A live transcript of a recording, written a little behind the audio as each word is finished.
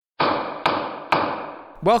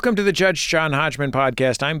Welcome to the Judge John Hodgman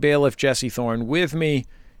podcast. I'm bailiff Jesse Thorne. With me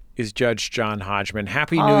is Judge John Hodgman.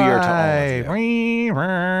 Happy New Year to all of you.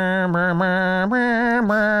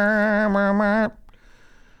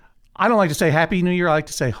 I don't like to say Happy New Year. I like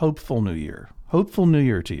to say Hopeful New Year. Hopeful New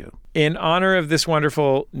Year to you. In honor of this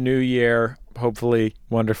wonderful new year, hopefully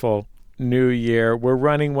wonderful new year, we're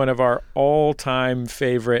running one of our all-time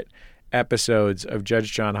favorite episodes of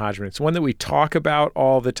Judge John Hodgman. It's one that we talk about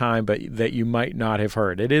all the time, but that you might not have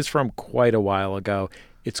heard. It is from quite a while ago.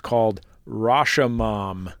 It's called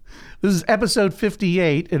Rashomon. This is episode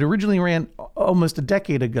 58. It originally ran almost a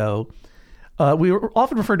decade ago. We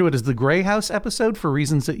often refer to it as the Grey House episode for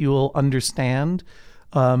reasons that you will understand.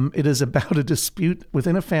 It is about a dispute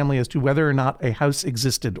within a family as to whether or not a house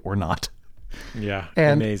existed or not. Yeah,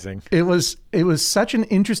 and amazing. It was such an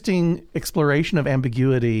interesting exploration of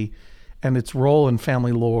ambiguity and its role in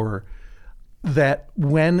family lore that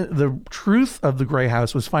when the truth of the Grey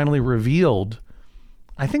House was finally revealed,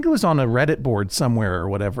 I think it was on a Reddit board somewhere or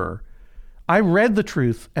whatever, I read the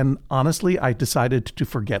truth and honestly, I decided to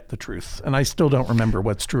forget the truth. And I still don't remember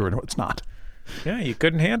what's true and what's not. Yeah, you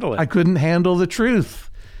couldn't handle it. I couldn't handle the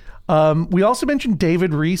truth. We also mentioned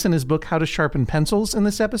David Rees in his book, How to Sharpen Pencils, in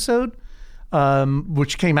this episode,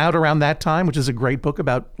 which came out around that time, which is a great book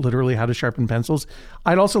about literally how to sharpen pencils.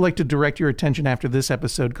 I'd also like to direct your attention after this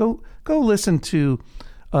episode. Go listen to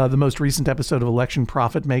the most recent episode of Election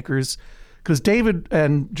Profit Makers, because David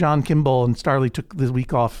and John Kimball and Starley took the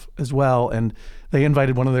week off as well, and they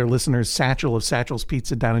invited one of their listeners, Satchel of Satchel's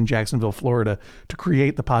Pizza down in Jacksonville, Florida, to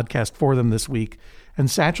create the podcast for them this week.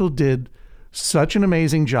 And Satchel did such an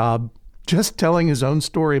amazing job just telling his own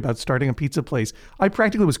story about starting a pizza place. I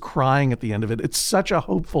practically was crying at the end of it. It's such a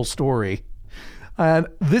hopeful story. And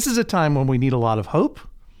this is a time when we need a lot of hope.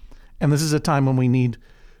 And this is a time when we need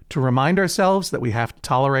to remind ourselves that we have to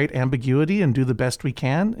tolerate ambiguity and do the best we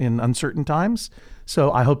can in uncertain times.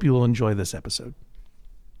 So I hope you will enjoy this episode.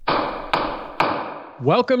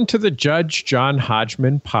 Welcome to the Judge John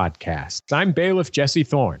Hodgman podcast. I'm bailiff Jesse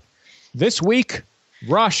Thorne. This week,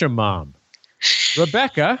 Rashomon.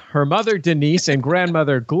 Rebecca, her mother Denise, and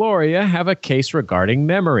grandmother Gloria have a case regarding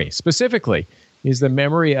memory. Specifically, is the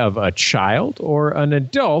memory of a child or an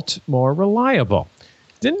adult more reliable?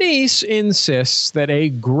 Denise insists that a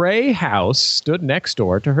gray house stood next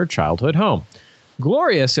door to her childhood home.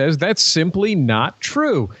 Gloria says that's simply not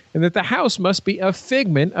true, and that the house must be a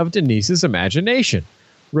figment of Denise's imagination.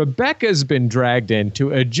 Rebecca's been dragged in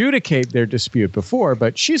to adjudicate their dispute before,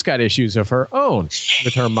 but she's got issues of her own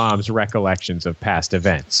with her mom's recollections of past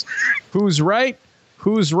events. Who's right?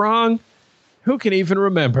 Who's wrong? Who can even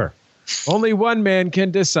remember? Only one man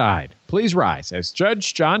can decide. Please rise as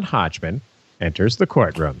Judge John Hodgman enters the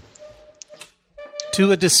courtroom.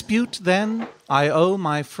 To a dispute, then, I owe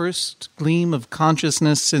my first gleam of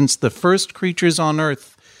consciousness since the first creatures on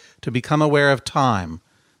earth to become aware of time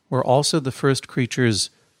were also the first creatures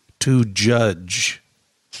to judge.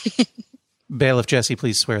 Bailiff Jesse,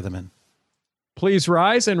 please swear them in. Please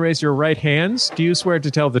rise and raise your right hands. Do you swear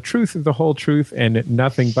to tell the truth, the whole truth, and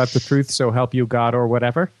nothing but the truth, so help you God or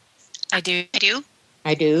whatever? I do.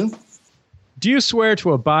 Do you swear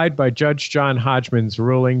to abide by Judge John Hodgman's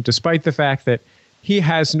ruling, despite the fact that he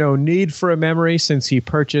has no need for a memory since he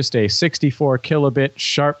purchased a 64 kilobit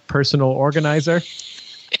Sharp personal organizer?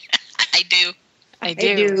 I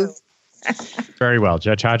do. Very well,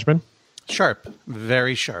 Judge Hodgman. Sharp.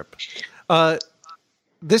 Very sharp.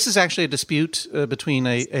 This is actually a dispute between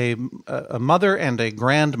a mother and a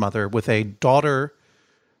grandmother with a daughter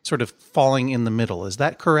sort of falling in the middle. Is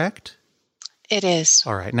that correct? It is.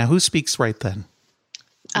 All right. Now, who speaks right then?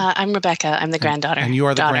 I'm Rebecca. I'm the granddaughter. And you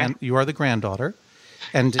are the granddaughter.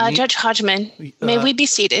 And Judge Hodgman, may we be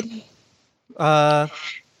seated? For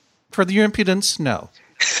your impudence, no.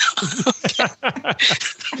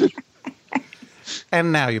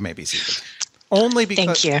 And now you may be seated. Only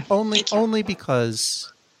because, Thank you. Only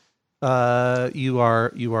because you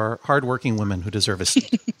are hardworking women who deserve a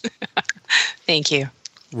seat. Thank you.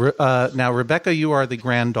 Now, Rebecca, you are the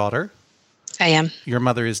granddaughter. I am. Your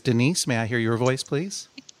mother is Denise. May I hear your voice, please?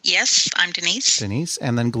 Yes, I'm Denise. Denise.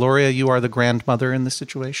 And then Gloria, you are the grandmother in this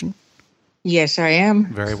situation? Yes, I am.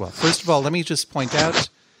 Very well. First of all, let me just point out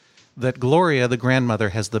that Gloria, the grandmother,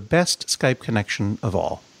 has the best Skype connection of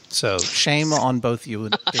all. So shame on both you,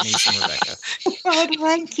 Denise and Rebecca. Oh,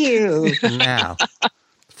 thank you. Now,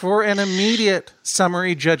 for an immediate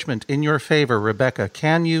summary judgment in your favor, Rebecca,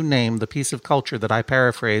 can you name the piece of culture that I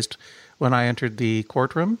paraphrased when I entered the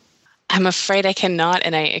courtroom? I'm afraid I cannot,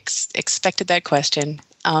 and I expected that question.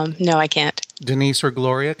 No, I can't. Denise or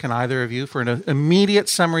Gloria, can either of you, for an immediate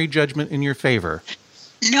summary judgment in your favor,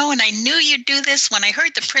 No, and I knew you'd do this. When I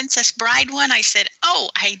heard the Princess Bride one, I said, "Oh,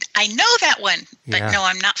 I know that one." But Yeah. no,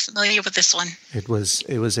 I'm not familiar with this one. It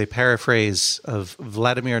was a paraphrase of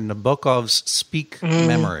Vladimir Nabokov's Speak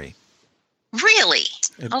Memory. Really?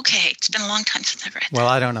 Okay, it's been a long time since I've read that. Well,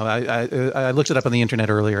 I don't know. I looked it up on the internet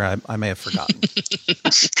earlier. I may have forgotten.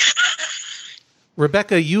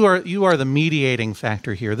 Rebecca, you are the mediating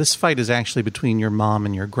factor here. This fight is actually between your mom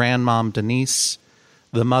and your grandmom, Denise,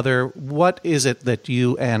 the mother. What is it that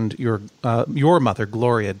you and your mother,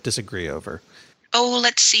 Gloria, disagree over? Oh,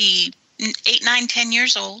 let's see. 8, 9, 10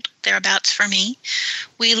 years old, thereabouts for me.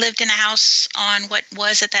 We lived in a house on what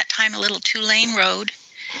was at that time a little 2-lane road.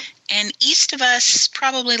 And east of us,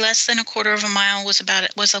 probably less than a quarter of a mile,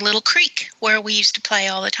 was a little creek where we used to play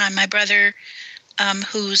all the time. My brother,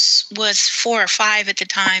 who's was 4 or 5 at the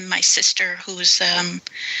time, my sister, who's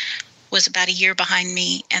was about a year behind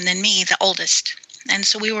me, and then me, the oldest. And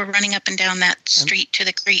so we were running up and down that street to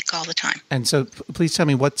the creek all the time. And so, please tell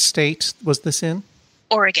me, what state was this in?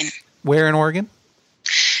 Oregon. Where in Oregon?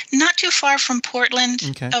 Not too far from Portland.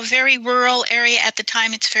 Okay. A very rural area at the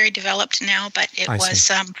time. It's very developed now, but it I was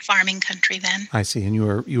see. farming country then. I see. And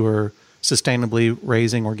you were sustainably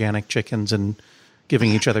raising organic chickens and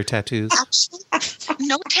giving each other tattoos. Absolutely.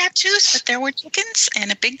 No tattoos, but there were chickens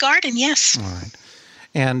and a big garden. Yes. All right.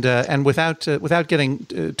 And without getting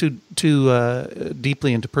too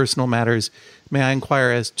deeply into personal matters, may I inquire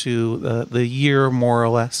as to the year, more or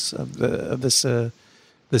less, of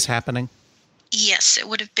this happening? Yes, it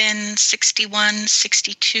would have been 61,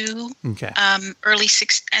 62, Okay. early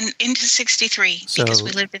 6 and into 63 because So-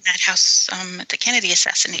 we lived in that house at the Kennedy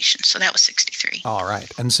assassination. So that was 63. All right.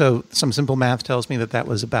 And so some simple math tells me that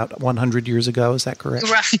was about 100 years ago. Is that correct?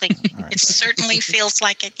 Roughly. right. It certainly feels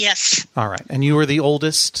like it. Yes. All right. And you were the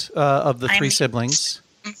oldest of the I'm three the siblings.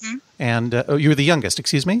 Mm-hmm. And you were the youngest,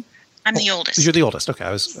 excuse me? I'm the oldest. You're the oldest.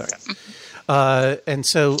 Okay. And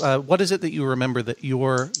so what is it that you remember that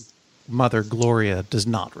your mother, Gloria, does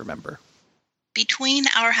not remember? Between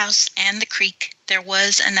our house and the creek, there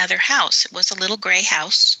was another house. It was a little gray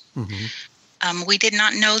house. Mm-hmm. We did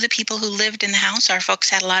not know the people who lived in the house. Our folks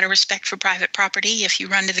had a lot of respect for private property. If you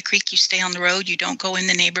run to the creek, you stay on the road. You don't go in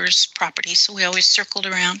the neighbor's property. So we always circled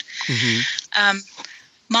around. Mm-hmm.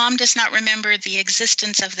 Mom does not remember the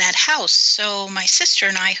existence of that house. So my sister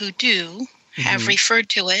and I, who do, have referred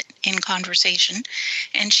to it in conversation.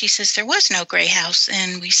 And she says there was no gray house.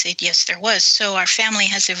 And we said, yes, there was. So our family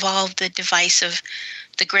has evolved the device of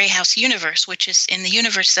the gray house universe, which is in the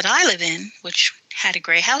universe that I live in, which had a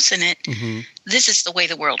gray house in it. Mm-hmm. This is the way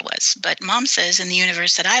the world was. But Mom says in the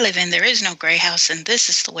universe that I live in, there is no gray house, and this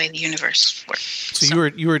is the way the universe works.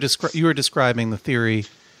 So you were describing the theory,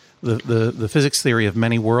 the physics theory of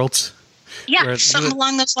many worlds. Yeah, where something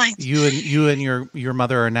along those lines. You and your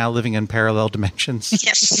mother are now living in parallel dimensions.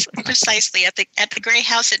 Yes, precisely. At the gray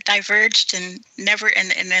house, it diverged and never.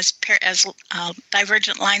 And as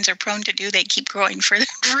divergent lines are prone to do, they keep growing further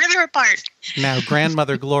apart. Now,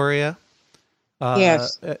 grandmother Gloria.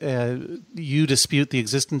 Yes. You dispute the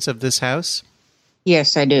existence of this house?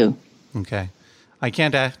 Yes, I do. Okay. I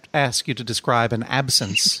can't ask you to describe an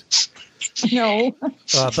absence. No.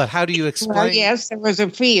 But how do you explain? Well, yes, there was a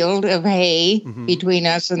field of hay Mhm. between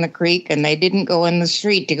us and the creek, and they didn't go in the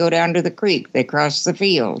street to go down to the creek. They crossed the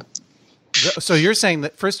field. So you're saying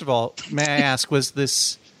that, first of all, may I ask, was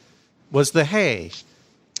the hay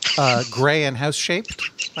gray and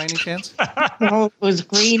house-shaped by any chance? No, it was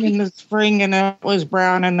green in the spring, and it was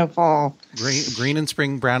brown in the fall. Green in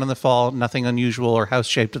spring, brown in the fall, nothing unusual or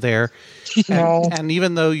house-shaped there. No. And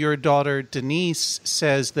even though your daughter Denise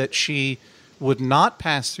says that she would not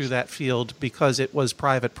pass through that field because it was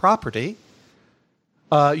private property,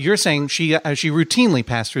 you're saying she routinely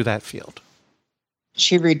passed through that field.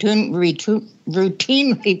 She routinely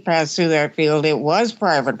passed through that field. It was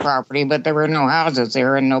private property, but there were no houses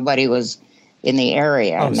there, and nobody was in the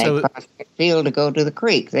area. Oh, and so- they crossed the field to go to the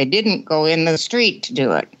creek. They didn't go in the street to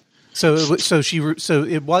do it. So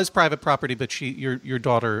it was private property, but your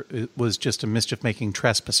daughter was just a mischief-making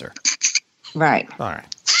trespasser. Right. All right.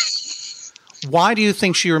 Why do you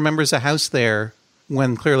think she remembers a house there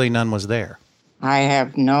when clearly none was there? I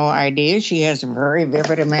have no idea. She has a very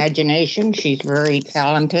vivid imagination. She's very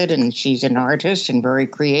talented, and she's an artist and very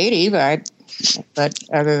creative. But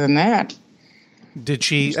other than that, Did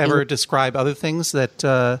she ever describe other things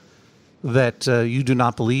that you do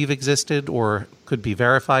not believe existed or could be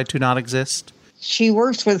verified to not exist? she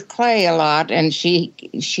works with clay a lot, and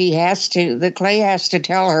the clay has to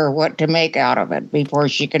tell her what to make out of it before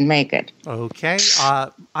she can make it. Okay. I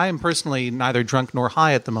am personally neither drunk nor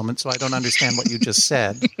high at the moment, so I don't understand what you just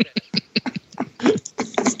said.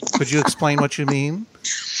 Could you explain what you mean?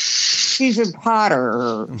 She's a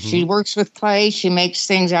potter. She works with clay. She makes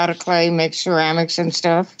things out of clay, makes ceramics and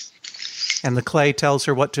stuff. And the clay tells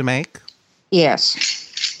her what to make?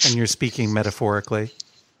 Yes. And you're speaking metaphorically?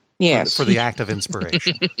 Yes. For the act of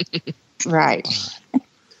inspiration. Right.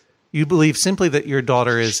 You believe simply that your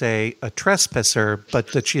daughter is a trespasser,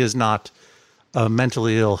 but that she is not a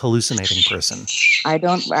mentally ill, hallucinating person. I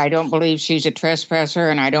don't believe she's a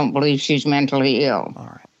trespasser, and I don't believe she's mentally ill. All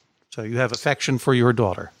right. So you have affection for your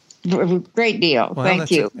daughter. Great deal. Well, Thank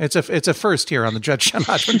you. It's a first here on the Judge John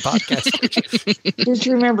Hodgman podcast. Just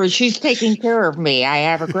remember, she's taking care of me. I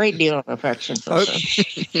have a great deal of affection for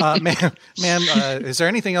her. Ma'am, is there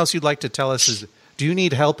anything else you'd like to tell us? Do you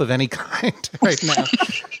need help of any kind right now?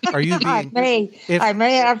 Are you being? I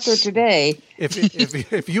may after today.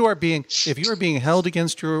 If you are being held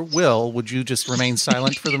against your will, would you just remain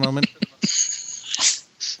silent for the moment?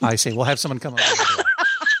 I see. We'll have someone come over.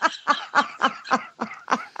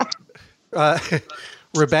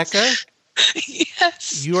 Rebecca?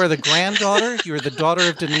 Yes. You are the granddaughter. You are the daughter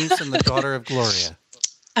of Denise and the daughter of Gloria.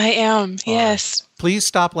 I am. Yes. Please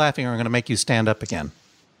stop laughing, or I'm going to make you stand up again.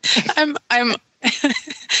 I'm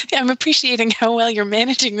I'm appreciating how well you're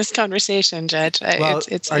managing this conversation, Judge.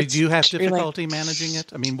 Do you have difficulty managing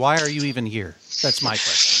it? I mean, why are you even here? That's my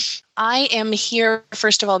question. I am here,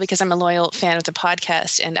 first of all, because I'm a loyal fan of the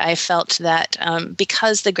podcast, and I felt that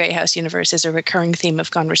because the Grey House universe is a recurring theme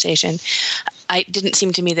of conversation, it didn't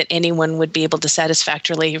seem to me that anyone would be able to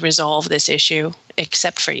satisfactorily resolve this issue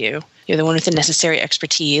except for you. You're the one with the necessary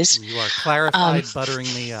expertise. You are clarified buttering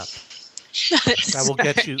me up.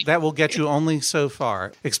 That will get you only so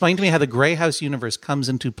far. Explain to me how the Grey House universe comes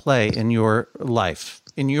into play in your life,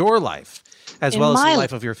 as well as the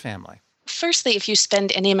life of your family. Firstly, if you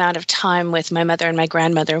spend any amount of time with my mother and my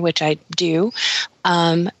grandmother, which I do,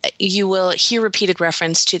 you will hear repeated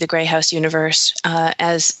reference to the Grey House universe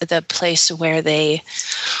as the place where they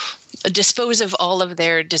dispose of all of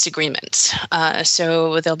their disagreements.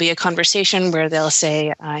 So there'll be a conversation where they'll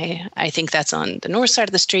say, I think that's on the north side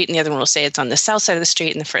of the street, and the other one will say it's on the south side of the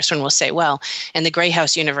street, and the first one will say, well, in the Grey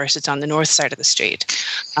House universe, it's on the north side of the street.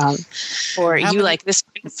 Like this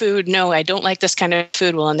kind of food? No, I don't like this kind of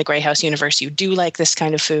food. Well, in the Grey House universe, you do like this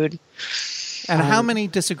kind of food. And how many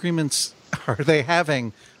disagreements are they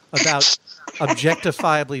having about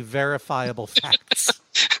objectifiably verifiable facts?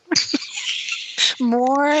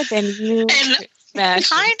 More than you imagine.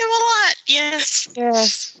 Kind of a lot, yes.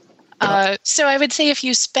 Yes. So I would say if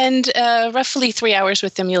you spend roughly 3 hours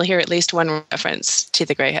with them, you'll hear at least one reference to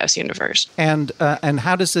the Grey House universe. And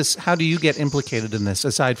how do you get implicated in this?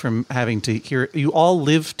 Aside from having to hear, you all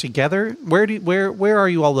live together. Where are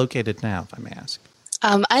you all located now, if I may ask?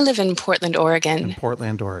 I live in Portland, Oregon. In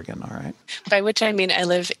Portland, Oregon. All right. By which I mean I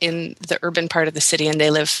live in the urban part of the city, and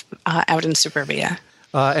they live out in suburbia.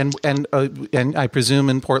 And I presume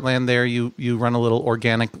in Portland there you run a little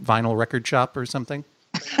organic vinyl record shop or something?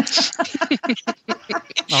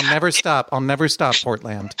 I'll never stop,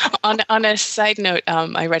 Portland. On a side note,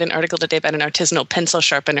 I read an article today about an artisanal pencil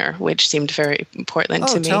sharpener, which seemed very Portland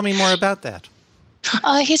to me. Tell me more about that.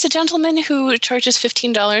 He's a gentleman who charges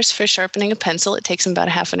 $15 for sharpening a pencil. It takes him about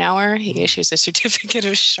a half an hour. He issues a certificate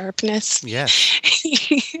of sharpness. Yes.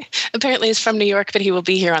 He apparently is from New York, but he will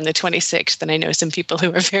be here on the 26th. And I know some people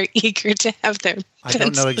who are very eager to have their I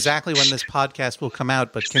don't know exactly when this podcast will come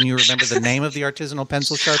out, but can you remember the name of the artisanal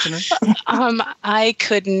pencil sharpener? I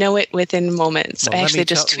could know it within moments. Well, I actually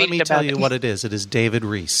just tweeted about it. Let me tell you what it is. It is David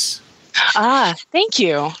Reese. Thank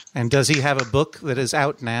you. And does he have a book that is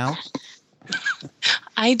out now?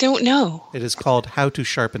 I don't know. It is called How to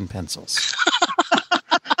Sharpen Pencils.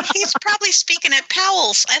 He's probably speaking at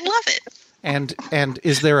Powell's. I love it. And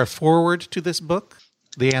is there a foreword to this book?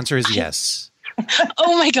 The answer is yes.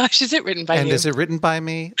 Oh my gosh, is it written by you? And is it written by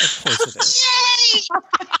me? Of course it is.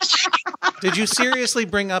 Yay! Did you seriously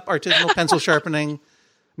bring up artisanal pencil sharpening,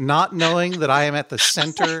 not knowing that I am at the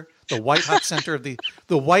center, the white hot center of the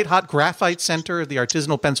white hot graphite center of the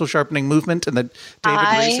artisanal pencil sharpening movement, and that David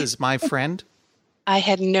Reese is my friend? I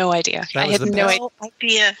had no idea. I had no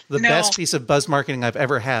idea. The best piece of buzz marketing I've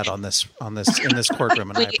ever had in this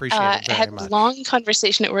courtroom, and I appreciate it very much. I had a long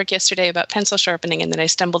conversation at work yesterday about pencil sharpening, and then I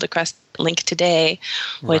stumbled across the link today,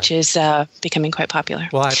 which is becoming quite popular.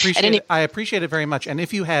 Well, I appreciate it very much. And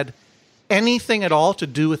if you had anything at all to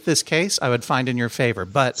do with this case, I would find in your favor.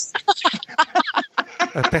 But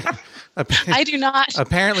I do not.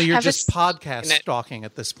 Apparently, you're just podcast stalking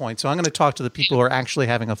at this point. So I'm going to talk to the people who are actually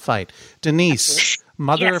having a fight. Denise,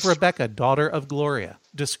 mother of Rebecca, daughter of Gloria,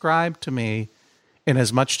 describe to me in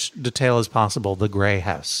as much detail as possible the Grey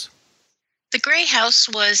House. The Grey House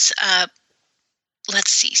was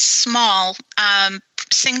let's see, small,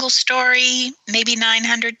 single story, maybe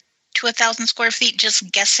 900 to 1,000 square feet, just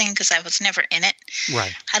guessing because I was never in it.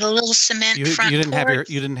 Right. Had a little cement front porch.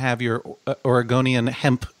 You didn't have your Oregonian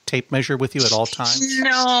hemp tape measure with you at all times?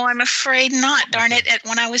 No, I'm afraid not. Darn it.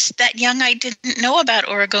 When I was that young, I didn't know about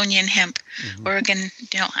Oregonian hemp. Oregon,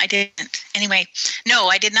 no, I didn't. Anyway, no,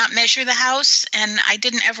 I did not measure the house, and I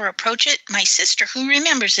didn't ever approach it. My sister, who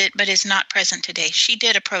remembers it but is not present today, she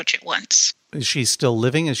did approach it once. Is she still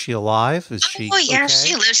living? Is she alive? Is she yeah, okay?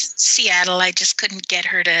 She lives in Seattle. I just couldn't get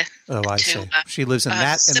her to. Oh, I see. She lives in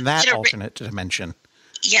that alternate dimension.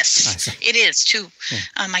 Yes, it is too. Yeah.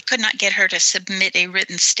 I could not get her to submit a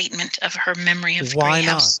written statement of her memory of the Gray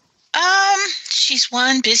House. Why not? She's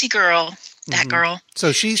one busy girl. That girl.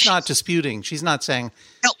 So she's not disputing. She's not saying.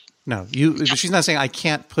 No. She's not saying I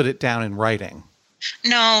can't put it down in writing.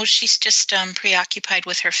 No, she's just preoccupied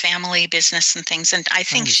with her family business and things, and I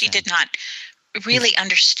think she did not really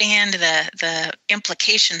understand the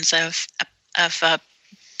implications of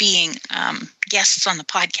being guests on the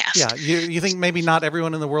podcast. Yeah, you think maybe not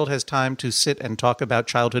everyone in the world has time to sit and talk about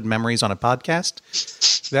childhood memories on a podcast?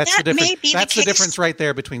 That's the difference. That's the difference right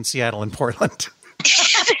there between Seattle and Portland.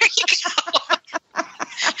 There you go.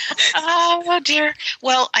 Oh dear.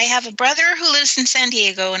 Well, I have a brother who lives in San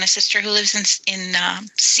Diego and a sister who lives in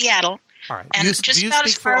Seattle. All right. And do you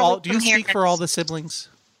speak for all the siblings?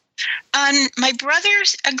 My brother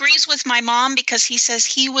agrees with my mom because he says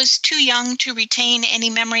he was too young to retain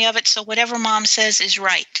any memory of it, so whatever mom says is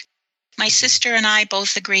right. My sister and I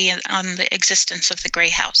both agree on the existence of the Gray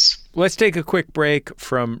House. Let's take a quick break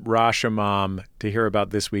from Rashomon to hear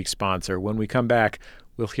about this week's sponsor. When we come back,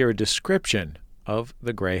 we'll hear a description of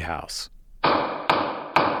the Gray House.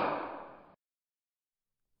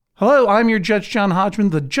 Hello, I'm your Judge John Hodgman.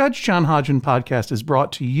 The Judge John Hodgman podcast is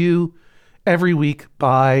brought to you every week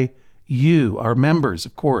by you, our members,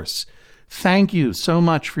 of course. Thank you so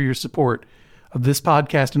much for your support of this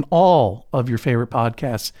podcast and all of your favorite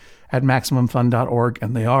podcasts at MaximumFun.org,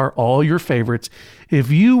 and they are all your favorites. If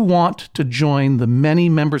you want to join the many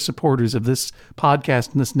member supporters of this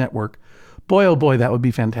podcast and this network, boy, oh boy, that would be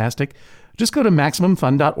fantastic. Just go to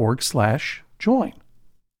MaximumFun.org/join.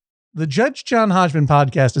 The Judge John Hodgman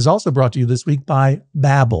podcast is also brought to you this week by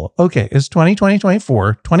Babbel. Okay, it's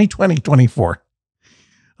 2024.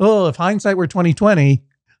 Oh, if hindsight were 2020,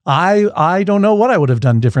 I don't know what I would have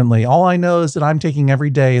done differently. All I know is that I'm taking every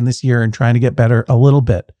day in this year and trying to get better a little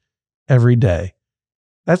bit every day.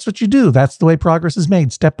 That's what you do. That's the way progress is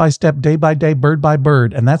made, step by step, day by day, bird by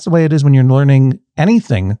bird. And that's the way it is when you're learning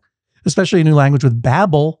anything, especially a new language with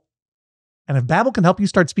Babbel. And if Babbel can help you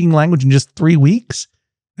start speaking language in just 3 weeks,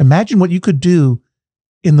 imagine what you could do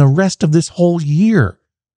in the rest of this whole year.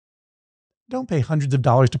 Don't pay hundreds of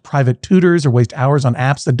dollars to private tutors or waste hours on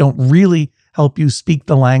apps that don't really help you speak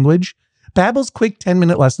the language. Babbel's quick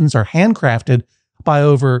 10-minute lessons are handcrafted by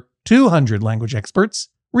over 200 language experts,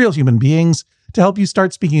 real human beings, to help you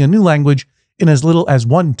start speaking a new language in as little as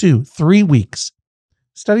 1, 2, 3 weeks.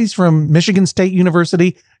 Studies from Michigan State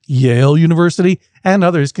University, Yale University, and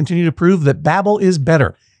others continue to prove that Babbel is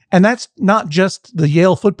better. And that's not just the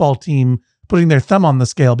Yale football team putting their thumb on the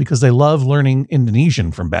scale because they love learning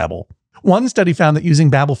Indonesian from Babbel. One study found that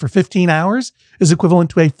using Babbel for 15 hours is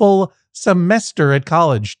equivalent to a full semester at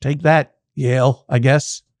college. Take that, Yale, I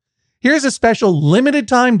guess. Here's a special limited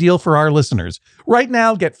time deal for our listeners. Right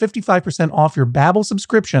now, get 55% off your Babbel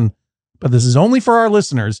subscription, but this is only for our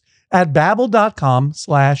listeners at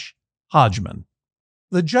Babbel.com/Hodgman.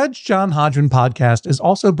 The Judge John Hodgman podcast is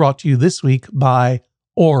also brought to you this week by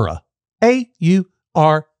Aura.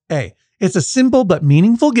 A-U-R-A. It's a simple but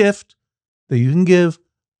meaningful gift that you can give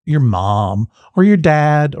your mom or your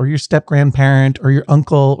dad or your step-grandparent or your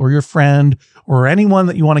uncle or your friend or anyone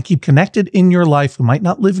that you want to keep connected in your life who might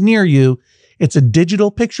not live near you. It's a digital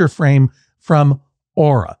picture frame from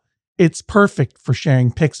Aura. It's perfect for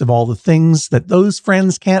sharing pics of all the things that those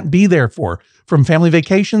friends can't be there for, from family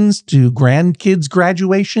vacations to grandkids'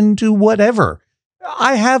 graduation to whatever.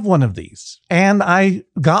 I have one of these, and I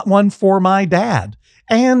got one for my dad,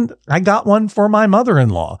 and I got one for my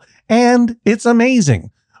mother-in-law, and it's amazing.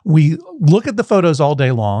 We look at the photos all day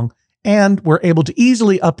long, and we're able to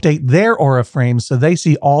easily update their Aura frames so they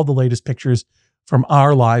see all the latest pictures from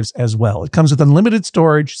our lives as well. It comes with unlimited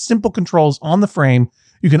storage, simple controls on the frame.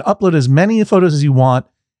 You can upload as many photos as you want,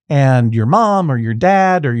 and your mom or your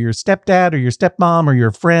dad or your stepdad or your stepmom or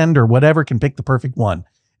your friend or whatever can pick the perfect one.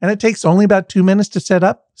 And it takes only about 2 minutes to set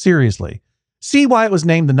up. Seriously. See why it was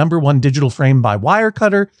named the #1 digital frame by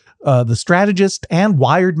Wirecutter, The Strategist, and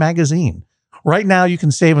Wired Magazine. Right now, you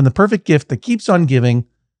can save on the perfect gift that keeps on giving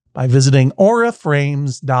by visiting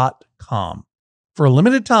auraframes.com. For a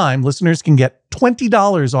limited time, listeners can get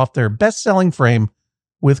 $20 off their best-selling frame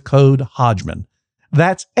with code Hodgman.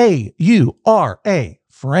 That's AURA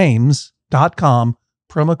frames.com,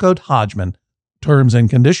 promo code Hodgman. Terms and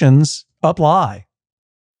conditions apply.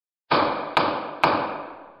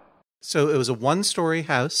 So it was a one-story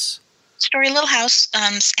house. Little house,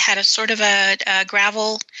 had a sort of a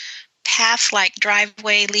gravel path like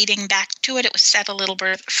driveway leading back to it. It was set a little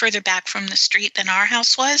bit further back from the street than our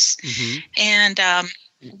house was. Mm-hmm. And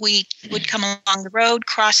we would come along the road,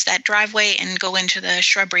 cross that driveway, and go into the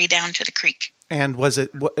shrubbery down to the creek. And was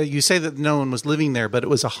it, you say that no one was living there, but it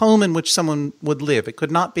was a home in which someone would live. It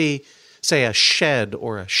could not be, say, a shed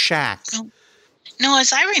or a shack. No,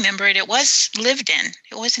 as I remember it, it was lived in.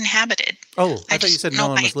 It was inhabited. Oh, I thought you said no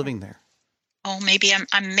one was living there. Oh, maybe I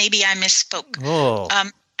misspoke. Oh.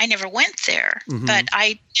 I never went there, but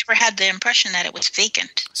I never had the impression that it was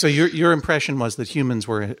vacant. So your impression was that humans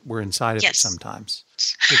were inside of it sometimes.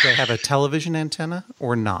 Did they have a television antenna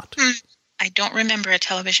or not? I don't remember a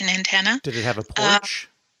television antenna. Did it have a porch?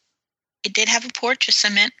 It did have a porch, a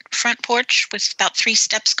cement front porch with about 3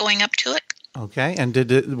 steps going up to it. Okay, and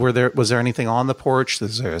was there anything on the porch?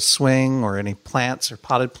 Was there a swing or any plants or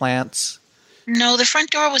potted plants? No, the front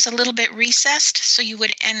door was a little bit recessed, so you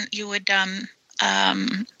would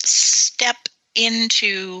step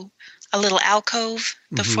into a little alcove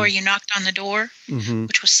before you knocked on the door,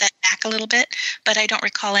 which was set back a little bit. But I don't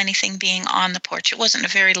recall anything being on the porch. It wasn't a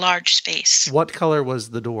very large space. What color was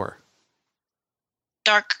the door?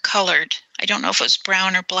 Dark colored. I don't know if it was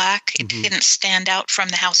brown or black. It didn't stand out from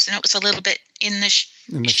the house, and it was a little bit in the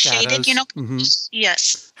shaded, shadows?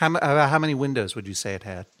 Yes. How many windows would you say it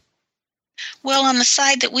had? Well, on the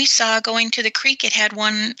side that we saw going to the creek, it had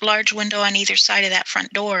one large window on either side of that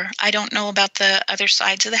front door. I don't know about the other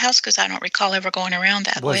sides of the house because I don't recall ever going around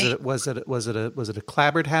that way. Was it a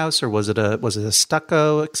clapboard house or was it a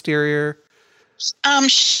stucco exterior?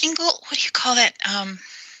 Shingle. What do you call that?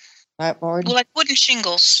 Clapboard. Well, like wooden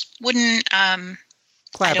shingles. Wooden. I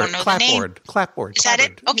don't know the name. Clapboard. Is that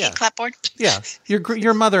it? Okay, yeah. Clapboard. Yeah,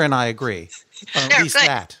 your mother and I agree. At least good.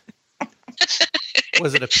 That.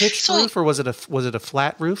 Was it a pitched roof or was it a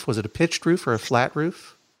flat roof? Was it a pitched roof or a flat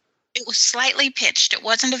roof? It was slightly pitched. It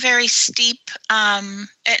wasn't a very steep, and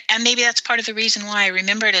maybe that's part of the reason why I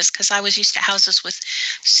remember it is because I was used to houses with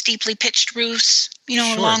steeply pitched roofs.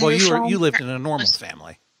 Sure. Long roof. Well, you lived in a normal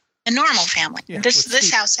family. A normal family. Yeah,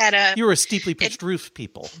 this house had a. You were a steeply pitched roof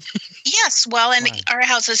people. Yes, well, and our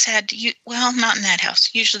houses had. Well, not in that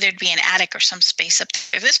house. Usually there'd be an attic or some space up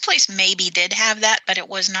there. This place maybe did have that, but it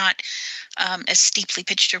was not as steeply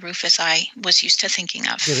pitched a roof as I was used to thinking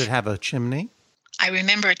of. Did it have a chimney? I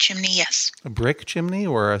remember a chimney. Yes. A brick chimney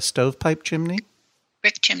or a stovepipe chimney?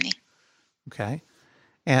 Brick chimney. Okay,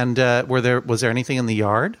 and was there anything in the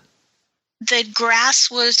yard? The grass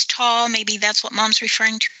was tall. Maybe that's what Mom's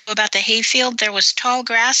referring to about the hayfield. There was tall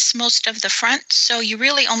grass most of the front, so you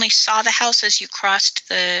really only saw the house as you crossed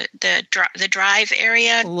the drive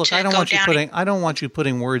area. Well, look, I don't want you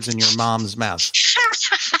putting words in your mom's mouth.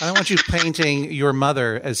 I don't want you painting your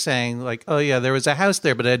mother as saying like, "Oh yeah, there was a house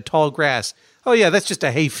there, but it had tall grass." Oh yeah, that's just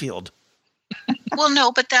a hayfield. Well,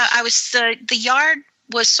 no, but the yard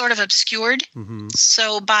was sort of obscured,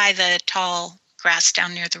 so by the tall grass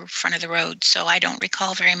down near the front of the road, so I don't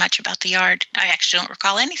recall very much about the yard. I actually don't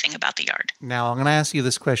recall anything about the yard. Now, I'm going to ask you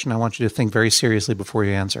this question. I want you to think very seriously before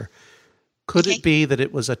you answer. Could it be that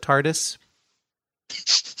it was a TARDIS?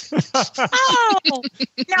 Oh,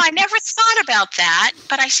 no, I never thought about that,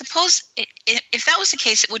 but I suppose if that was the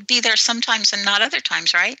case, it would be there sometimes and not other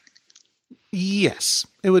times, right? Yes.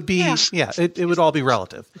 It would be, it would all be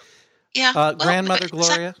relative. Yeah. Grandmother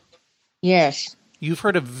Gloria? Yes. You've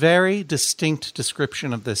heard a very distinct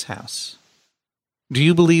description of this house. Do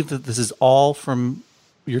you believe that this is all from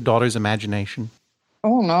your daughter's imagination?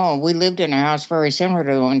 Oh, no. We lived in a house very similar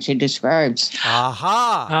to the one she describes.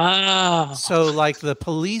 Aha! Oh. So like the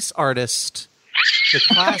police artist,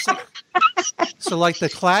 like the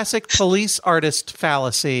classic police artist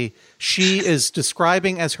fallacy, she is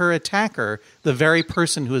describing as her attacker the very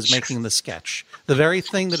person who is making the sketch, the very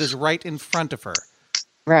thing that is right in front of her.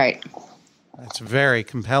 Right. That's very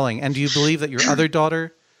compelling. And do you believe that your other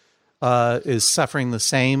daughter is suffering the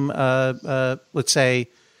same, let's say,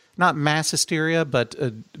 not mass hysteria, but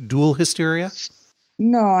dual hysteria?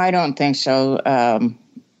 No, I don't think so.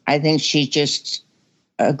 I think she's just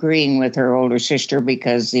agreeing with her older sister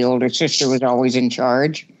because the older sister was always in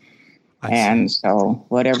charge. And so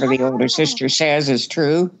whatever the older sister says is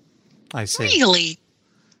true. I see. Really?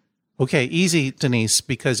 Okay, easy, Denise,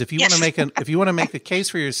 because if you want to make a case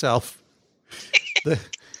for yourself,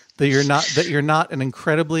 that you're not an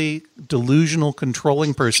incredibly delusional,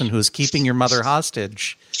 controlling person who is keeping your mother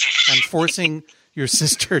hostage and forcing your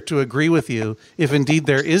sister to agree with you, if indeed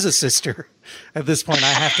there is a sister. At this point, I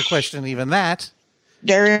have to question even that.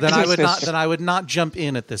 Then I would not jump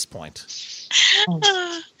in at this point.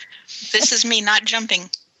 This is me not jumping.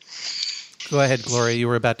 Go ahead, Gloria. You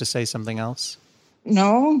were about to say something else.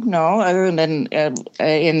 No. Other than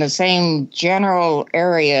in the same general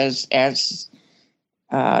areas as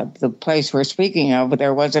the place we're speaking of, but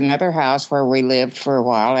there was another house where we lived for a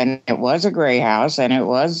while, and it was a gray house, and it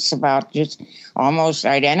was about just almost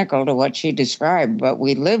identical to what she described. But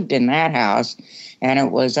we lived in that house, and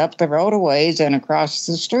it was up the road a ways and across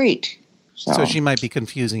the street. So she might be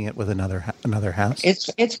confusing it with another house.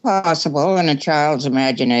 It's possible in a child's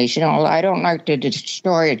imagination. Well, I don't like to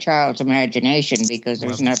destroy a child's imagination because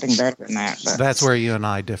there's nothing better than that. But. That's where you and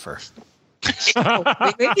I differ.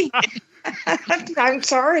 Really? I'm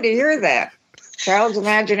sorry to hear that. Child's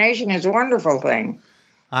imagination is a wonderful thing.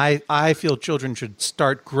 I feel children should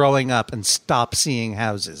start growing up and stop seeing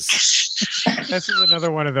houses. This is another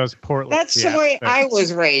one of those Portland. That's the way I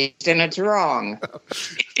was raised, and it's wrong.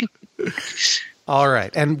 All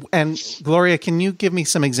right. And Gloria, can you give me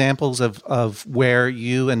some examples of where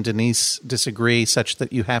you and Denise disagree such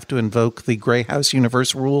that you have to invoke the Gray House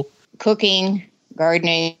Universe rule? Cooking,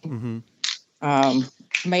 gardening,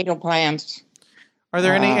 tomato plants. Are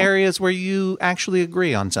there any areas where you actually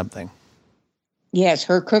agree on something? Yes,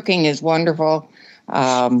 her cooking is wonderful.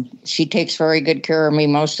 She takes very good care of me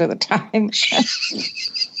most of the time.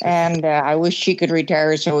 And I wish she could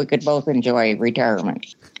retire so we could both enjoy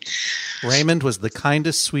retirement. Raymond was the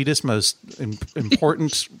kindest, sweetest, most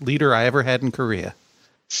important leader I ever had in Korea.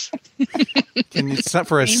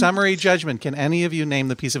 For a summary judgment, can any of you name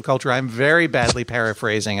the piece of culture I'm very badly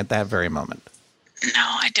paraphrasing at that very moment? No,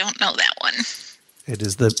 I don't know that one. It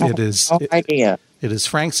is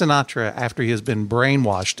Frank Sinatra after he has been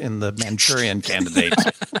brainwashed in The Manchurian Candidate.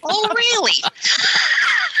 Oh, really?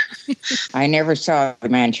 I never saw The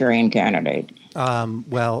Manchurian Candidate.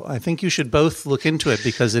 Well, I think you should both look into it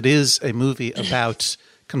because it is a movie about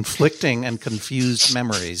conflicting and confused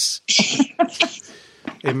memories.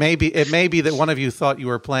 It may be that one of you thought you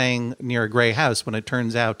were playing near a gray house when it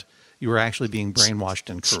turns out you were actually being brainwashed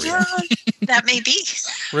in Korea. That may be.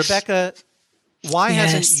 Rebecca, why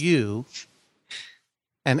hasn't you,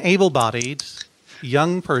 an able-bodied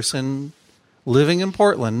young person living in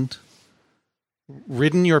Portland,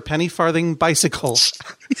 ridden your penny farthing bicycle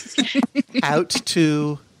out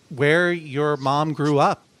to where your mom grew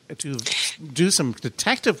up to do some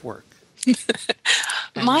detective work?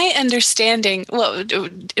 My understanding, well,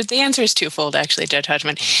 the answer is twofold, actually, Judge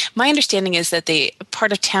Hodgman. My understanding is that the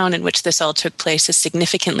part of town in which this all took place is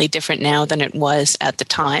significantly different now than it was at the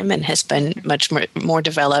time and has been much more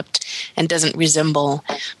developed and doesn't resemble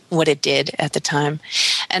what it did at the time.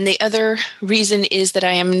 And the other reason is that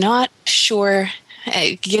I am not sure,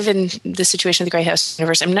 given the situation of the Gray House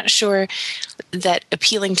universe, I'm not sure that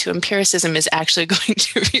appealing to empiricism is actually going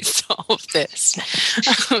to resolve this.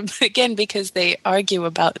 Again, because they argue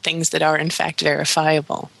about things that are in fact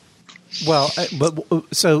verifiable. Well,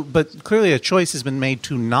 but clearly a choice has been made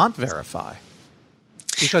to not verify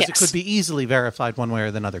because it could be easily verified one way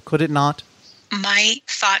or the other. Could it not? My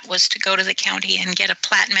thought was to go to the county and get a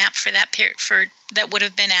plat map for that period, that would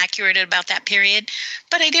have been accurate about that period.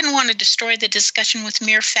 But I didn't want to destroy the discussion with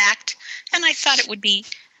mere fact, and I thought it would be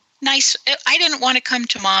nice. I didn't want to come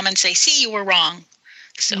to Mom and say, "See, you were wrong."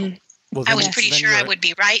 So I was pretty sure I would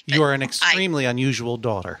be right. You are an extremely unusual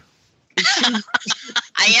daughter.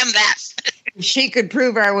 I am that. If she could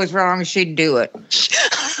prove I was wrong, she'd do it.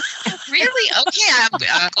 Really? Okay,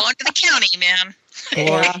 I'm going to the county, man.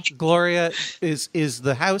 Gloria, is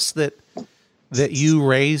the house that you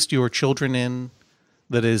raised your children in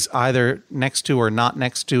that is either next to or not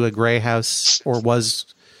next to a gray house, or was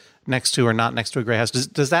next to or not next to a gray house?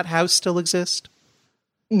 Does that house still exist?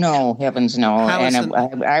 No, heavens no.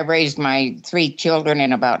 I raised my 3 children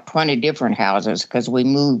in about 20 different houses because we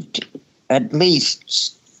moved at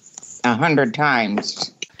least 100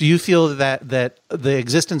 times. Do you feel that the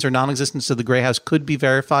existence or non-existence of the gray house could be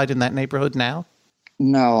verified in that neighborhood now?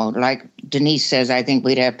 No, like Denise says, I think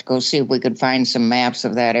we'd have to go see if we could find some maps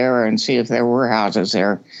of that era and see if there were houses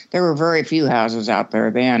there. There were very few houses out there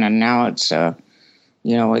then, and now it's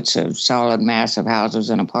it's a solid mass of houses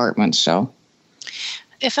and apartments. So,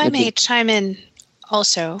 if I may chime in,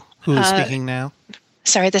 also, who is speaking now?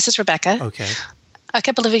 Sorry, this is Rebecca. Okay. A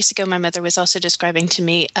couple of weeks ago, my mother was also describing to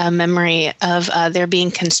me a memory of there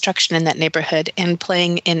being construction in that neighborhood and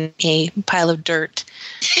playing in a pile of dirt.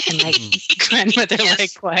 And my grandmother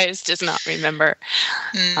likewise does not remember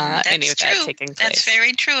any of that taking place. That's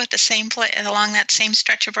very true. At the same place, along that same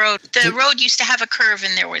stretch of road, the road used to have a curve,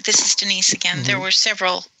 and this is Denise again. There were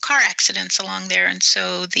several car accidents along there, and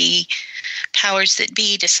so the powers that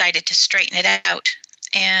be decided to straighten it out.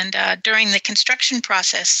 And during the construction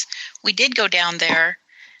process, we did go down there,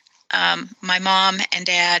 my mom and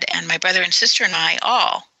dad and my brother and sister and I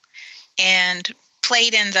all, and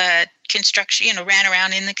played in the construction, ran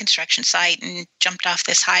around in the construction site and jumped off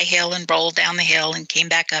this high hill and rolled down the hill and came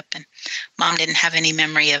back up. And Mom didn't have any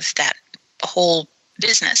memory of that whole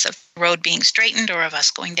business of the road being straightened or of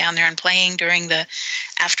us going down there and playing during the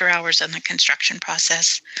after hours of the construction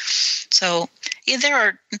process. So there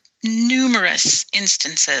are numerous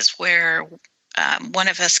instances where one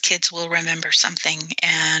of us kids will remember something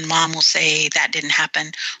and Mom will say that didn't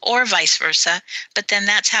happen, or vice versa. But then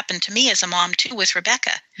that's happened to me as a mom too with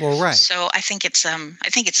Rebecca. Well, right. So I think it's an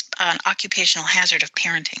occupational hazard of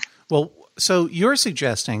parenting. Well, so you're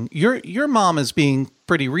suggesting your mom is being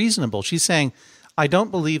pretty reasonable. She's saying, I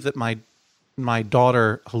don't believe that my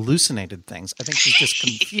daughter hallucinated things. I think she's just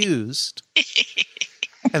confused,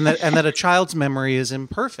 and that a child's memory is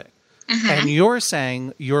imperfect. Mm-hmm. And you're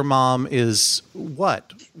saying your mom is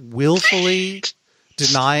what? Willfully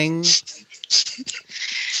denying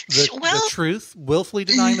the truth? Willfully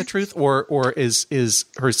denying the truth? Or is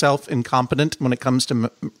herself incompetent when it comes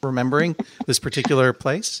to remembering this particular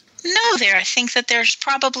place? No, I think that there's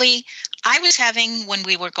probably, when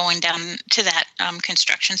we were going down to that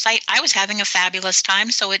construction site, I was having a fabulous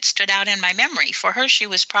time, so it stood out in my memory. For her, she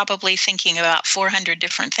was probably thinking about 400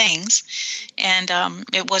 different things, and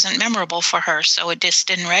it wasn't memorable for her, so it just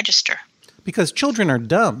didn't register. Because children are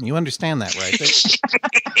dumb. You understand that, right?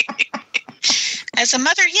 As a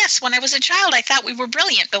mother, yes. When I was a child, I thought we were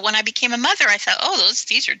brilliant, but when I became a mother, I thought,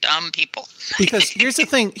 these are dumb people. Because here's the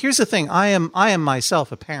thing. I am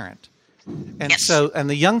myself a parent. And yes. and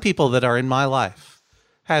the young people that are in my life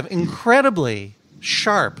have incredibly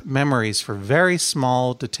sharp memories for very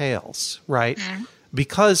small details, right? Mm-hmm.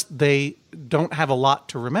 Because they don't have a lot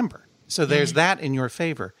to remember. So there's that in your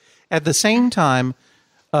favor. At the same time,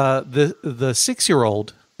 the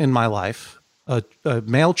 6-year-old in my life, a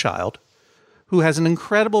male child, who has an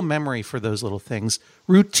incredible memory for those little things,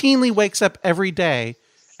 routinely wakes up every day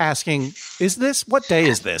asking, what day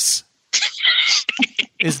is this?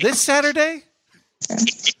 Is this Saturday?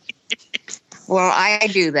 Well, I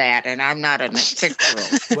do that, and I'm not a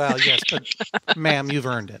 6-year-old. Well, yes, but ma'am, you've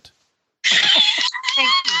earned it.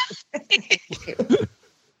 Thank you.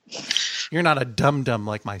 You're not a dum-dum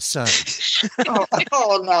like my son.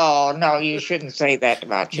 No, you shouldn't say that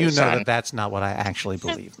about your son. You know that's not what I actually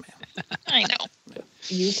believe, ma'am. I know.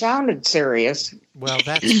 You sounded serious. Well,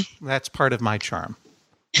 that's part of my charm.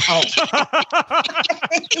 Oh.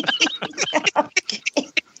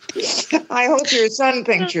 I hope your son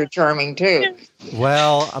thinks you're charming too.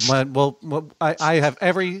 Well, I have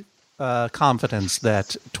every confidence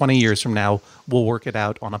that 20 years from now we'll work it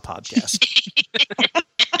out on a podcast.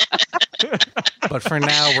 But for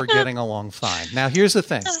now, we're getting along fine. Now, here's the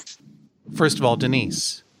thing. First of all,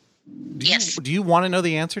 Denise, do you want to know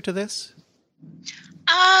the answer to this?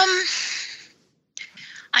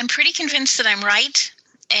 I'm pretty convinced that I'm right,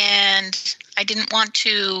 and I didn't want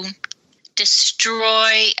to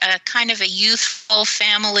destroy a kind of a youthful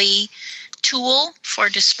family tool for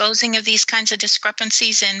disposing of these kinds of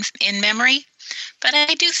discrepancies in memory. But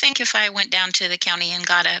I do think if I went down to the county and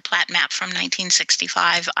got a plat map from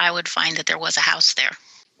 1965, I would find that there was a house there.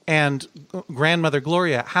 And Grandmother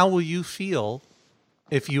Gloria, how will you feel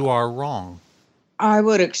if you are wrong? I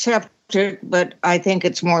would accept it, but I think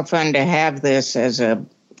it's more fun to have this as a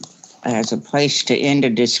place to end a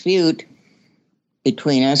dispute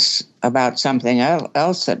between us about something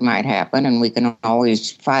else that might happen, and we can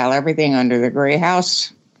always file everything under the gray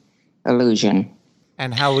house illusion.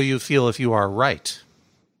 And how will you feel if you are right?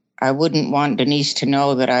 I wouldn't want Denise to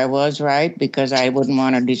know that I was right because I wouldn't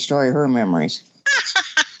want to destroy her memories.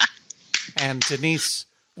 And Denise,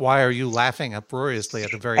 why are you laughing uproariously at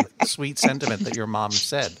the very sweet sentiment that your mom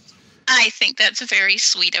said? I think that's very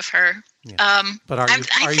sweet of her. Yeah. But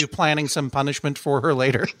are you planning some punishment for her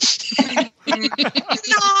later? No,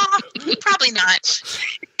 probably not.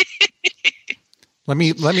 Let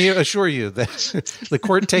me assure you that the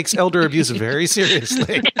court takes elder abuse very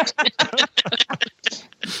seriously.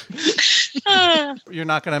 You're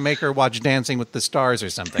not going to make her watch Dancing with the Stars or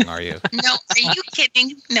something, are you? No, are you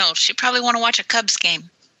kidding? No, she'd probably want to watch a Cubs game.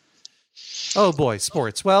 Oh boy,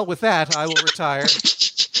 sports. Well, with that, I will retire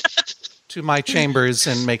to my chambers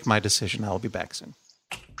and make my decision. I'll be back soon.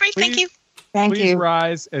 Great, thank you. Thank Please you.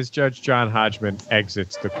 rise as Judge John Hodgman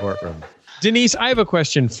exits the courtroom. Denise, I have a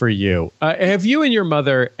question for you. Have you and your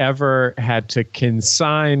mother ever had to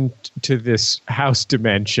consign to this house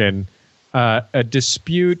dimension a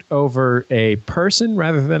dispute over a person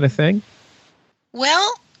rather than a thing?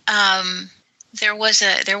 Well, there was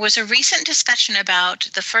a recent discussion about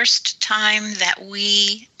the first time that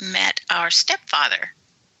we met our stepfather.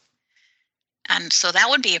 And so that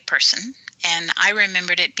would be a person. And I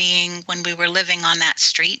remembered it being when we were living on that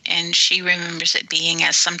street, and she remembers it being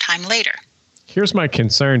as sometime later. Here's my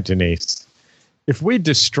concern, Denise. If we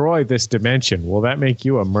destroy this dimension, will that make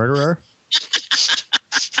you a murderer?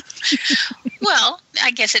 Well,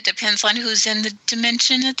 I guess it depends on who's in the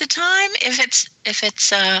dimension at the time. If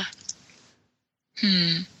it's no,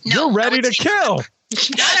 You're ready to kill.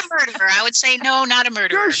 Not a murderer. I would say no, not a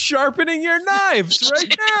murderer. You're sharpening your knives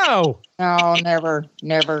right now. No, never.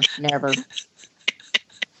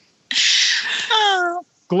 Oh.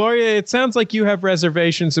 Gloria, it sounds like you have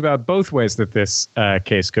reservations about both ways that this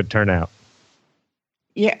case could turn out.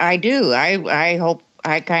 Yeah, I do.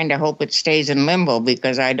 I kind of hope it stays in limbo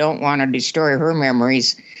because I don't want to destroy her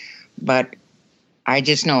memories, but I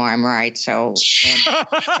just know I'm right, so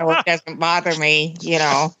it doesn't bother me, We're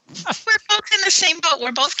both in the same boat.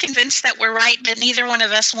 We're both convinced that we're right, but neither one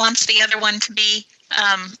of us wants the other one to be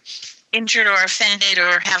injured or offended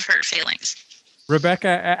or have hurt feelings.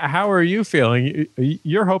 Rebecca, how are you feeling?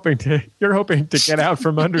 You're hoping to get out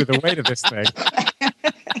from under the weight of this thing.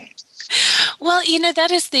 Well,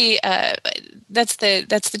 that is that's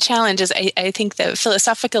the challenge. Is I think the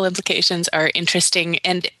philosophical implications are interesting,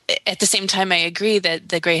 and at the same time, I agree that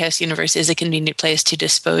the Grey House universe is a convenient place to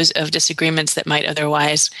dispose of disagreements that might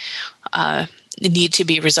otherwise need to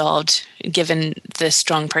be resolved, given the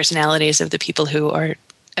strong personalities of the people who are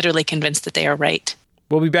utterly convinced that they are right.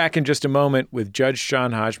 We'll be back in just a moment with Judge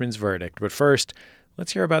John Hodgman's verdict, but first,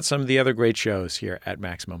 let's hear about some of the other great shows here at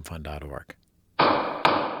MaximumFun.org.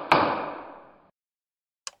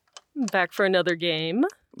 Back for another game.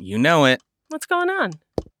 You know it. What's going on?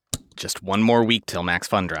 Just one more week till Max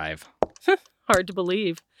Fun Drive. Hard to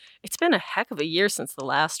believe. It's been a heck of a year since the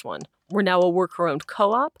last one. We're now a worker-owned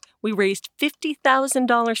co-op. We raised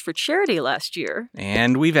 $50,000 for charity last year.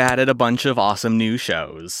 And we've added a bunch of awesome new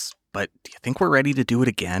shows. But do you think we're ready to do it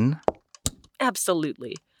again?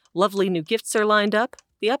 Absolutely. Lovely new gifts are lined up.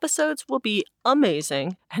 The episodes will be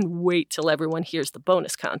amazing, and wait till everyone hears the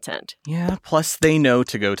bonus content. Yeah, plus they know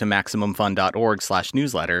to go to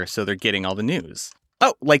MaximumFun.org/newsletter, so they're getting all the news.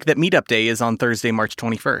 Oh, like that Meetup Day is on Thursday, March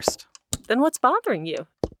 21st. Then what's bothering you?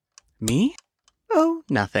 Me? Oh,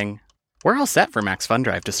 nothing. We're all set for Max Fun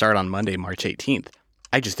Drive to start on Monday, March 18th.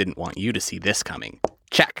 I just didn't want you to see this coming.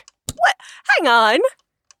 Check. What? Hang on.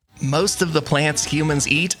 Most of the plants humans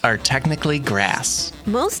eat are technically grass.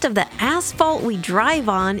 Most of the asphalt we drive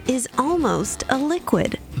on is almost a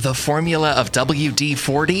liquid. The formula of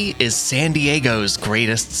WD-40 is San Diego's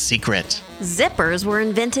greatest secret. Zippers were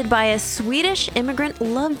invented by a Swedish immigrant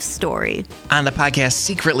love story. On the podcast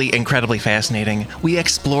Secretly Incredibly Fascinating, we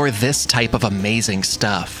explore this type of amazing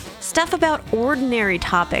stuff. Stuff about ordinary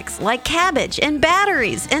topics like cabbage and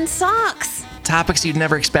batteries and socks. Topics you'd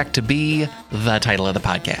never expect to be the title of the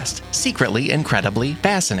podcast. Secretly Incredibly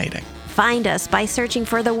Fascinating. Find us by searching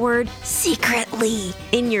for the word secretly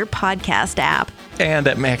in your podcast app. And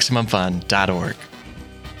at MaximumFun.org.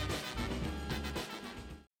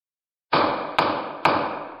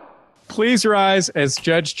 Please rise as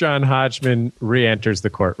Judge John Hodgman re-enters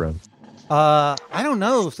the courtroom. I don't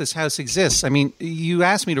know if this house exists. I mean, you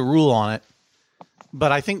asked me to rule on it,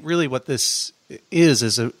 but I think really what this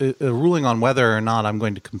is a ruling on whether or not I'm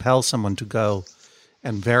going to compel someone to go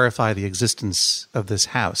and verify the existence of this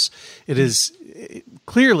house. It is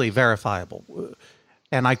clearly verifiable,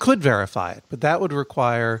 and I could verify it, but that would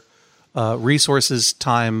require resources,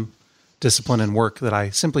 time, discipline, and work that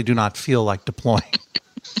I simply do not feel like deploying.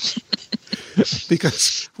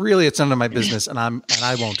 Because really it's none of my business, and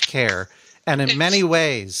I won't care. And in many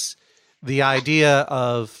ways, the idea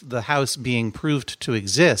of the house being proved to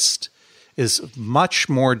exist is much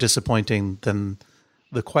more disappointing than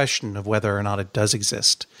the question of whether or not it does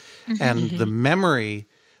exist. Mm-hmm. And the memory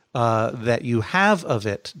that you have of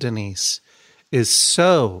it, Denise, is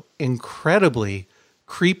so incredibly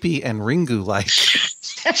creepy and Ringu-like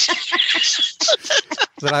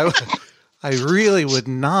that I really would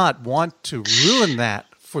not want to ruin that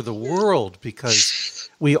for the world, because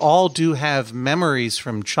we all do have memories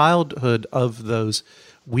from childhood of those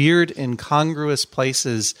weird, incongruous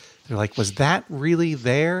places. They're like, was that really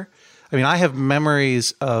there? I mean, I have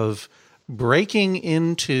memories of breaking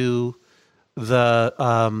into the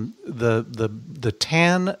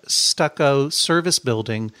tan stucco service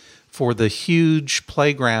building for the huge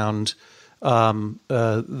playground abutting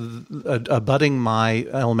my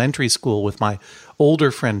elementary school with my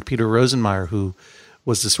older friend Peter Rosenmeyer, who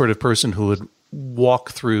was the sort of person who would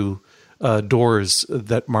walk through doors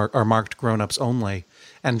that are marked grown-ups only,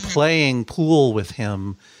 and playing pool with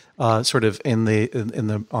him, sort of on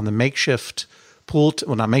the makeshift pool,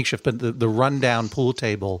 well, not makeshift, but the rundown pool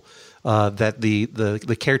table that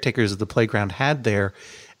the caretakers of the playground had there,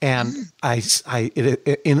 and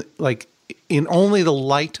in only the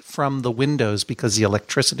light from the windows because the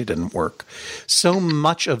electricity didn't work. So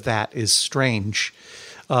much of that is strange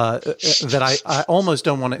that I almost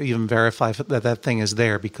don't want to even verify that thing is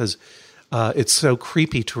there, because it's so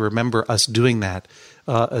creepy to remember us doing that,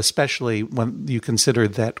 especially when you consider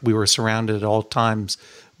that we were surrounded at all times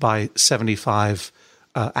by 75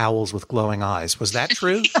 owls with glowing eyes. Was that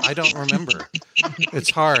true? I don't remember. It's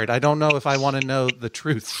hard. I don't know if I want to know the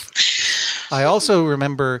truth. I also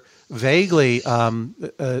remember vaguely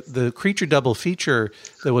the Creature double feature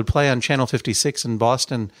that would play on Channel 56 in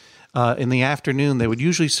Boston in the afternoon. They would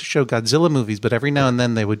usually show Godzilla movies, but every now and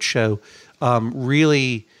then they would show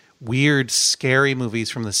really weird, scary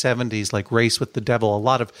movies from the 70s, like Race with the Devil, a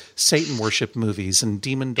lot of Satan worship movies, and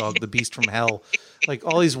Demon Dog, the Beast from Hell, like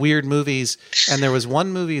all these weird movies. And there was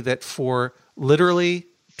one movie that for literally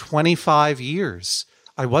 25 years,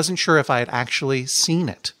 I wasn't sure if I had actually seen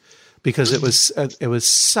it, because it was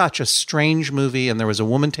such a strange movie, and there was a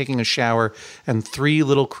woman taking a shower and 3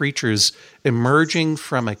 little creatures emerging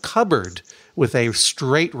from a cupboard with a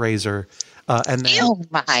straight razor. And then, oh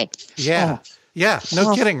my! Yeah,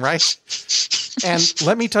 no kidding, right? And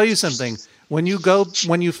let me tell you something: when you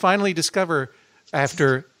finally discover,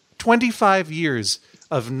 after 25 years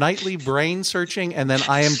of nightly brain searching and then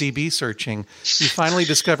IMDb searching, you finally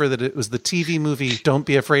discover that it was the TV movie Don't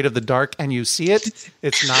Be Afraid of the Dark, and you see it,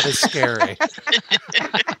 it's not as scary.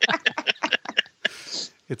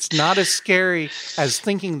 It's not as scary as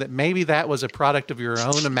thinking that maybe that was a product of your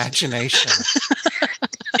own imagination.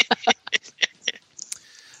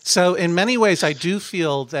 So in many ways, I do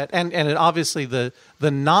feel that, and obviously the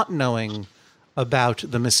not knowing about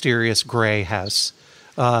the mysterious gray house,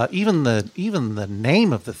 even the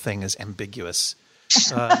name of the thing is ambiguous.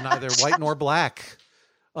 Neither white nor black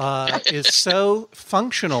is so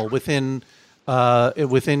functional within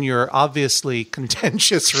your obviously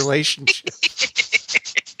contentious relationship.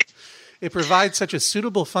 It provides such a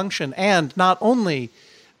suitable function, and not only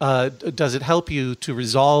does it help you to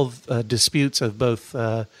resolve disputes of both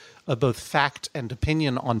fact and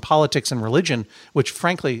opinion on politics and religion, which,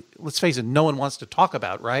 frankly, let's face it, no one wants to talk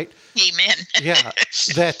about, right? Amen. Yeah,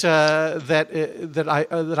 that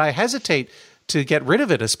I hesitate to get rid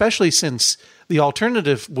of it, especially since the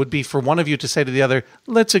alternative would be for one of you to say to the other,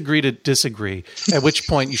 let's agree to disagree, at which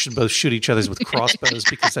point you should both shoot each other with crossbows,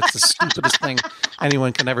 because that's the stupidest thing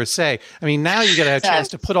anyone can ever say. I mean, now you get a chance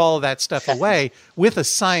to put all of that stuff away with a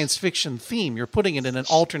science fiction theme. You're putting it in an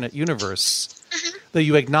alternate universe that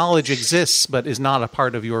you acknowledge exists but is not a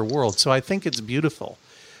part of your world. So I think it's beautiful.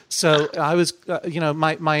 So I was,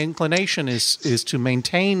 my inclination is to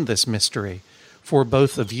maintain this mystery for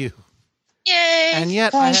both of you. Yay! And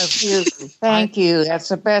yet Thank you. That's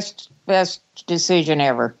the best decision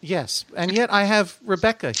ever. Yes, and yet I have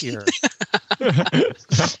Rebecca here, the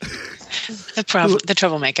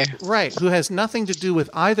troublemaker, right? Who has nothing to do with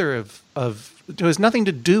either who has nothing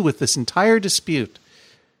to do with this entire dispute,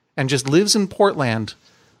 and just lives in Portland,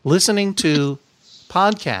 listening to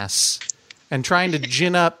podcasts and trying to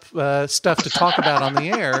gin up stuff to talk about on the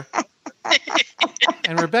air.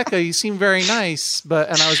 And Rebecca, you seem very nice, and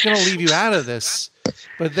I was going to leave you out of this,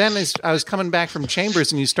 but then as I was coming back from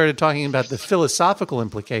Chambers and you started talking about the philosophical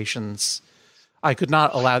implications, I could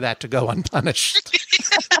not allow that to go unpunished.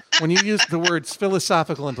 When you used the words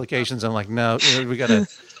philosophical implications, I'm like, no, we got to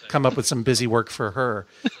come up with some busy work for her.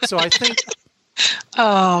 So I think...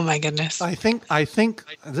 Oh my goodness. I think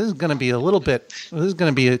this is going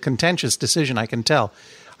to be a contentious decision, I can tell.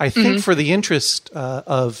 I think for the interest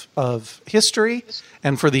of history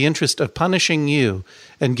and for the interest of punishing you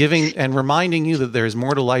and reminding you that there is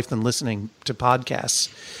more to life than listening to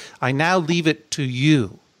podcasts, I now leave it to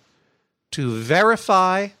you to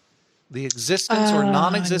verify the existence or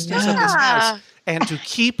non-existence of this house and to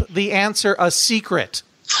keep the answer a secret.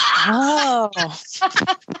 Oh.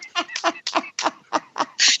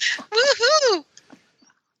 Woohoo!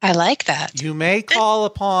 I like that. You may call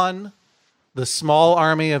upon the small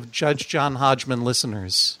army of Judge John Hodgman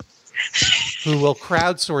listeners who will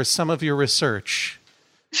crowdsource some of your research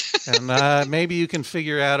And maybe you can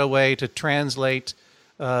figure out a way to translate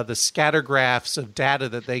the scattergraphs of data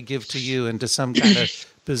that they give to you into some kind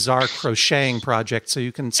of bizarre crocheting project so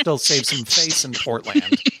you can still save some face in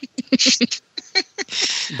Portland.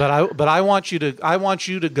 But I want you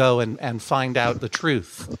to go and find out the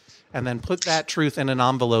truth, and then put that truth in an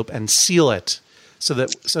envelope and seal it so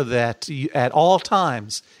that you, at all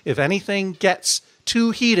times, if anything gets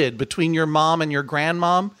too heated between your mom and your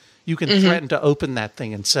grandmom, you can threaten to open that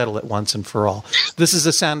thing and settle it once and for all. This is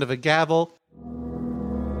the sound of a gavel.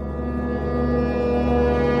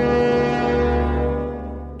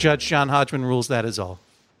 Judge John Hodgman rules that is all.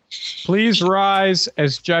 Please rise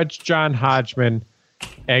as Judge John Hodgman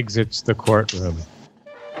exits the courtroom.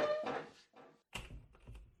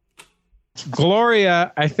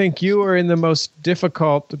 Gloria, I think you are in the most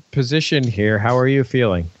difficult position here. How are you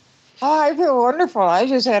feeling? Oh, I feel wonderful. I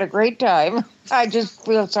just had a great time. I just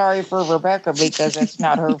feel sorry for Rebecca because it's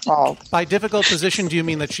not her fault. By difficult position, do you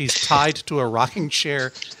mean that she's tied to a rocking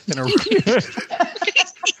chair in a room?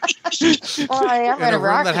 Well, I am in a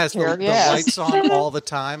room that has chair, the lights on all the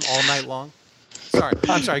time, all night long?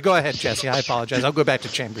 I'm sorry. Go ahead, Jesse. I apologize. I'll go back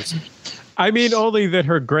to Chambers. I mean only that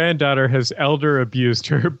her granddaughter has elder abused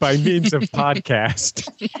her by means of podcast.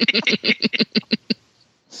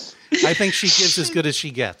 I think she gives as good as she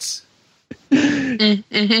gets.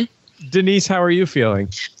 Denise, how are you feeling?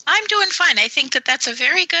 I'm doing fine. I think that that's a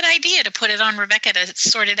very good idea to put it on Rebecca to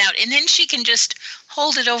sort it out. And then she can just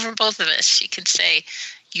hold it over both of us. She can say,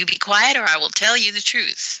 you be quiet or I will tell you the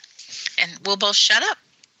truth. And we'll both shut up.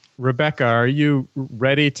 Rebecca, are you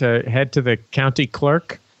ready to head to the county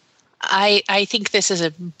clerk? I think this is a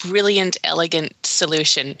brilliant, elegant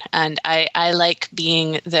solution. And I like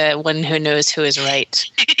being the one who knows who is right.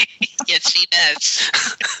 Yes, she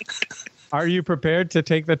does. Are you prepared to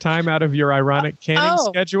take the time out of your ironic canning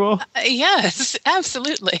schedule? Yes,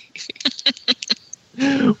 absolutely.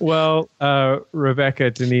 Well, Rebecca,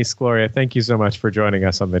 Denise, Gloria, thank you so much for joining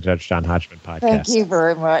us on the Judge John Hodgman podcast. Thank you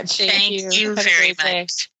very much. Thank you very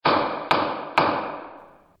much.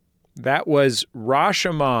 That was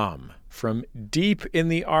Rashomon from deep in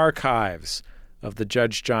the archives of the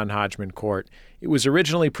Judge John Hodgman Court. It was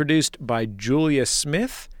originally produced by Julia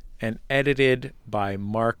Smith and edited by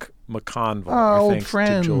Mark McConville. Oh, thanks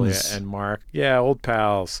friends. to Julia and Mark. Yeah, old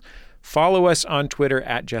pals. Follow us on Twitter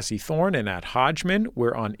at Jesse Thorne and at Hodgman.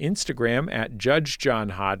 We're on Instagram at Judge John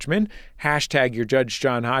Hodgman. Hashtag your Judge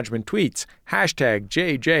John Hodgman tweets. Hashtag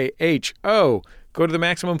JJHO. Go to the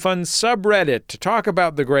Maximum Fun subreddit to talk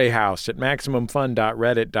about the Gray House at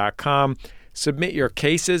MaximumFun.reddit.com. Submit your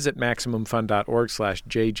cases at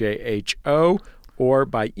MaximumFun.org/JJHO or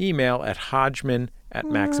by email at HodgmanAt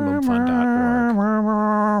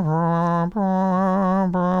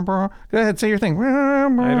MaximumFun.org. Go ahead, say your thing.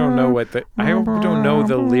 I don't know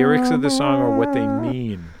the lyrics of the song or what they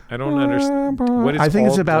mean. I don't understand. What is I think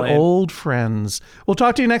it's about bland? old friends. We'll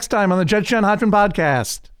talk to you next time on the Judge John Hodgman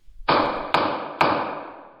podcast.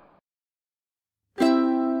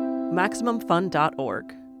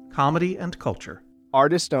 MaximumFun.org. Comedy and culture.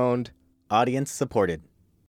 Artist owned. Audience supported.